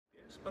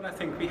But I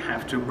think we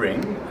have to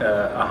bring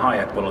a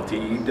higher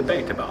quality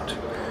debate about.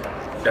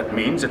 That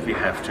means that we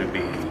have to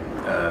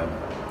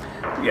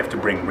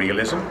bring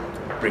realism.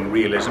 Bring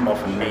realism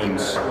often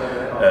means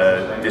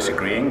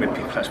disagreeing with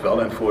people as well,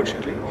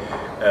 unfortunately.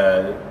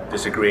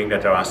 Disagreeing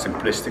that there are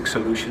simplistic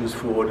solutions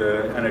for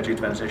the energy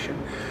transition.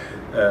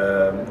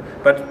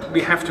 But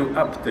we have to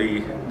up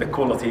the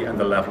quality and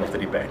the level of the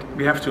debate.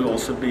 We have to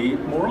also be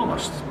more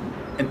honest,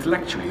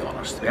 intellectually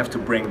honest. We have to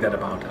bring that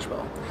about as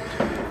well.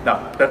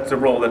 Now, that's the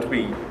role that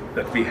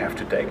we have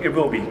to take. It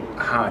will be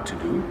hard to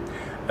do.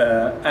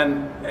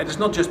 And it is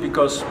not just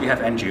because we have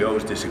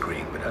NGOs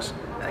disagreeing with us.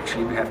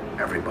 Actually, we have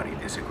everybody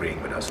disagreeing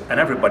with us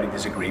and everybody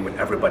disagreeing with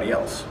everybody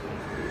else.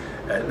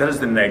 That is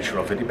the nature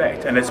of the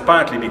debate. And it's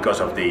partly because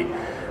of the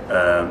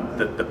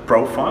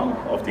profile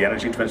of the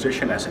energy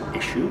transition as an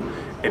issue.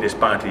 It is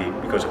partly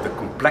because of the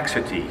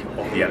complexity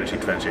of the energy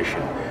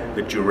transition,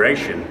 the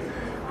duration,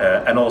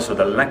 and also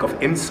the lack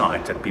of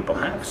insight that people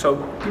have. So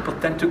people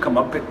tend to come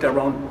up with their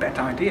own pet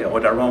idea or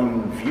their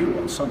own view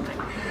on something.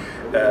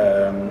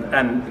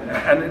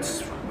 And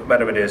it's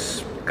whether it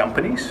is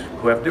companies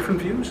who have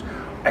different views,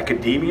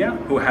 academia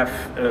who have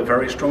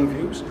very strong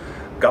views,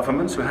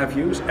 governments who have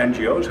views,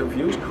 NGOs who have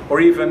views, or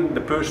even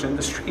the person in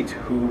the street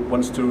who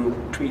wants to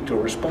tweet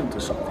or respond to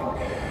something.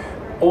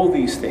 All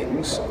these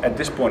things at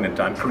this point in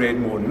time create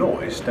more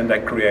noise than they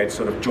create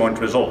sort of joint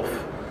resolve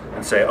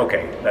and say,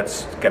 okay,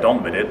 let's get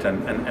on with it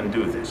and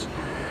do this.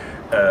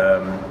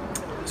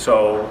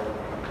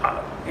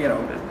 You know,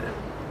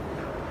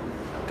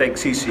 take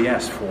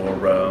CCS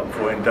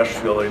for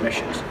industrial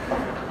emissions.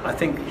 I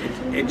think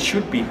it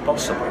should be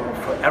possible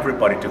for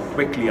everybody to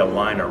quickly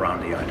align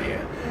around the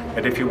idea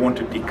that if you want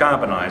to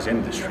decarbonize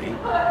industry,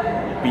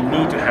 we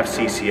need to have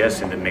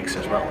CCS in the mix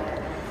as well.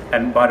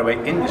 And by the way,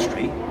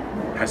 industry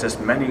has as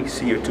many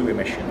CO2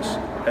 emissions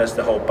as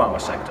the whole power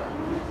sector.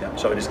 Yeah?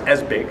 So it is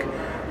as big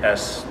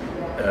as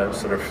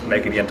sort of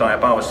making the entire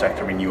power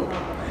sector renewable.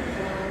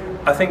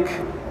 I think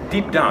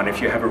deep down,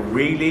 if you have a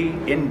really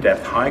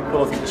in-depth,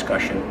 high-quality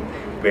discussion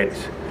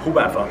with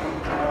whoever,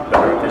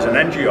 whether it is an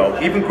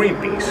NGO, even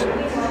Greenpeace,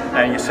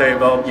 and you say,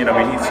 well, you know,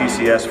 we need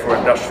CCS for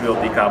industrial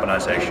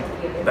decarbonization,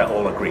 they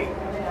all agree.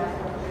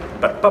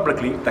 But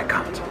publicly, they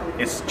can't.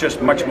 It's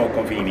just much more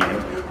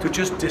convenient to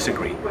just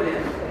disagree.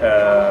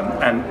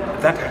 And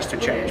that has to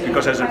change,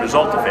 because as a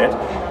result of it,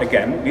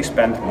 again, we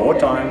spend more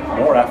time,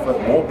 more effort,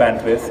 more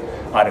bandwidth,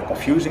 either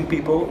confusing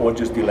people or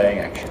just delaying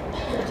action.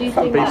 Do you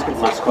think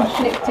that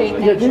conflicting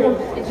nature of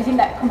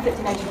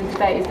the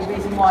debate is the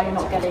reason why you're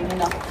not getting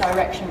enough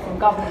direction from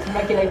governments and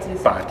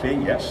regulators? Partly,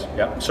 yes.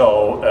 Yeah.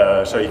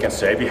 So you can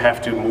say we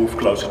have to move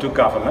closer to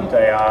government.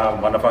 They are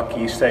one of our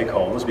key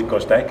stakeholders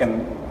because they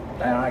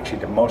are actually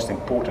the most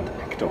important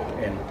actor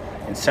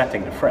in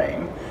setting the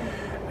frame.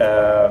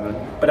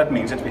 But that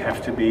means that we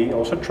have to be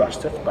also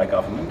trusted by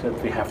government,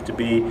 that we have to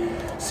be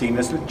seen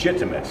as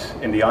legitimate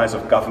in the eyes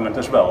of government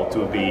as well,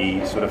 to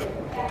be sort of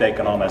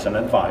taken on as an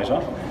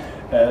advisor.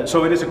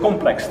 So it is a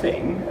complex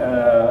thing,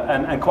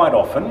 and quite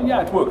often,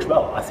 yeah, it works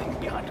well. I think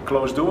behind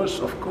closed doors,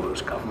 of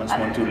course, governments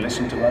want to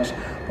listen to us,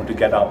 want to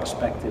get our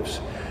perspectives,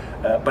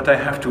 but they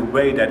have to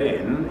weigh that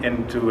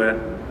into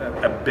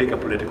a bigger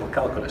political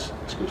calculus.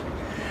 Excuse me.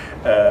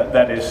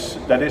 That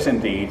is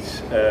indeed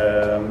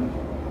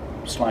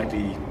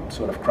slightly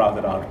sort of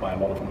crowded out by a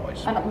lot of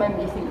noise. And at the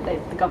moment, you think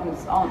that the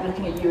governments aren't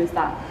looking at you as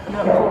that, and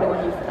not calling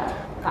on you for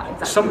that?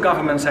 Exactly. Some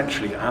governments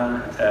actually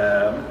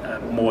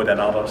are, more than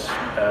others.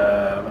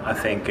 I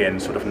think in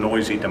sort of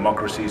noisy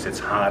democracies it's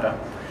harder.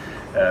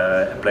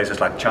 In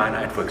places like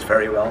China it works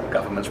very well.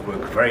 Governments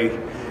work very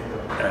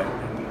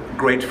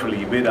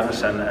gratefully with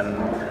us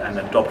and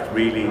adopt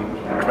really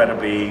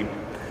incredibly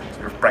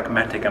sort of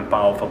pragmatic and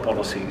powerful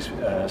policies,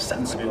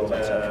 sensible,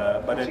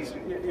 etc. But it's,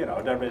 you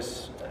know, there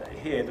is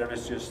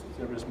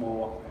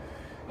more.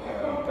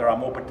 There are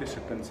more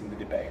participants in the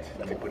debate,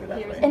 let me put it that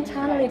way.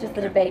 Internally, does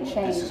the debate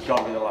change? This has got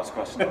to be the last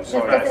question. I'm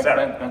sorry.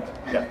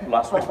 Yeah,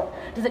 last one.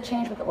 Does it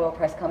change with the oil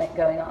price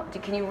going up?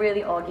 Can you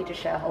really argue to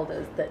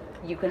shareholders that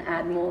you can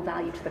add more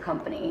value to the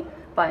company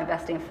by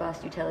investing in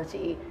first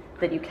utility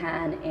than you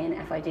can in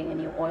FIDing a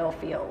new oil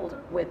field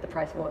with the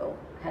price of oil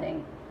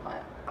heading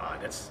higher?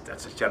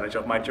 That's a challenge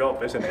of my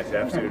job, isn't it?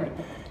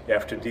 You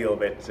have to deal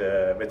with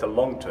the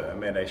long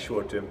term in a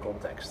short term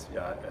context.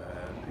 Yeah,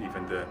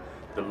 even the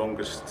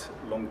longest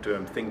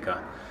long-term thinker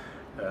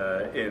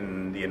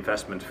in the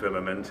investment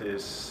firmament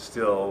is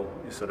still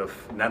a sort of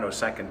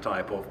nanosecond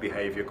type of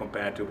behavior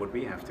compared to what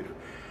we have to do.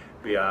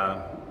 We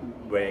are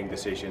weighing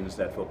decisions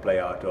that will play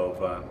out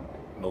over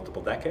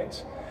multiple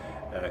decades,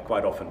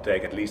 quite often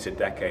take at least a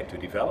decade to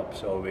develop,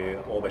 so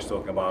we're always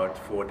talking about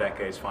 4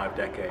 decades, 5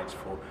 decades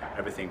for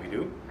everything we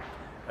do.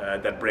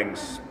 That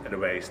brings, in a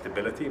way,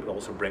 stability, but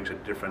also brings a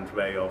different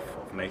way of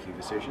making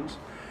decisions.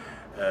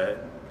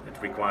 It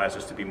requires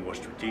us to be more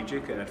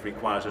strategic, and it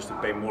requires us to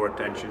pay more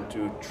attention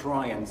to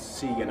try and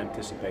see and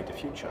anticipate the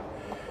future.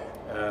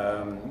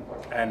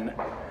 And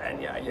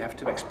yeah, you have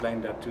to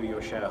explain that to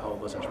your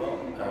shareholders as well.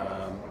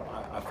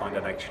 I find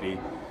that actually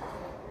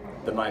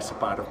the nicer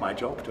part of my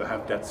job, to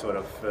have that sort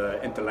of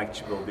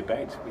intellectual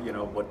debate. You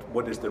know,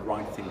 what is the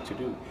right thing to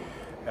do?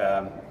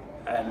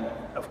 And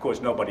of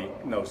course, nobody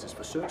knows this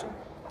for certain.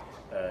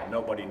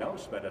 Nobody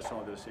knows whether some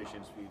of the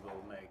decisions we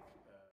will make